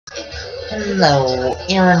Hello,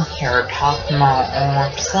 Aaron here talking about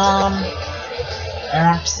Autism.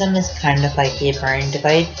 Autism is kind of like a brain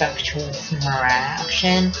device vectors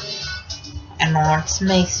interaction, and autism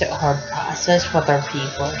makes it hard to process what other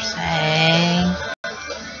people are saying.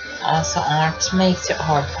 Also, autism makes it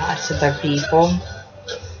hard to process other people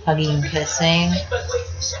hugging, kissing,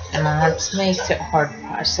 and autism makes it hard to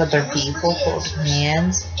process other people holding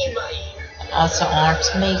hands. Also,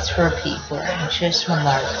 autism makes for people anxious when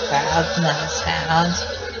large crowds and loud sounds,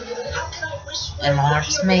 and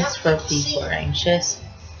autism makes for people anxious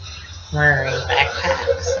wearing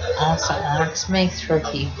backpacks. Also, autism makes for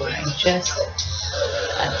people anxious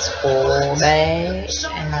at school day,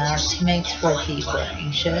 and autism makes for people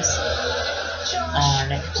anxious on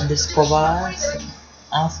the school bus.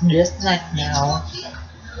 Also, just to let you know,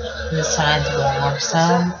 the signs of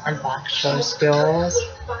autism are lack of social skills,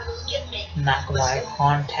 lack of eye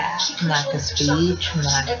contact, lack of speech,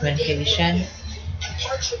 lack of communication.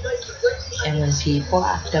 And when people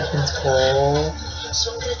act up in school,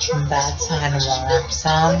 that's sign of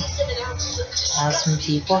autism. Some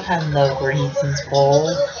people have low grades in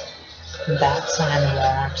school, that's sign of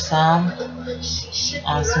autism.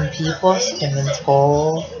 Some people stim in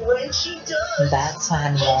school, that's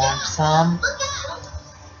sign of autism.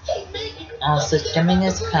 Also, stimming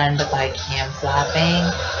is kind of like hand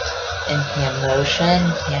flapping, and hand motion,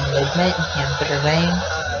 hand movement, and hand fiddling.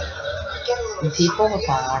 And people with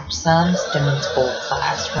autism stim in school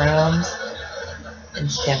classrooms,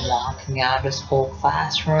 and stim walking out of school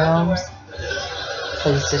classrooms.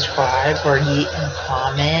 Please subscribe or eat and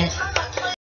comment.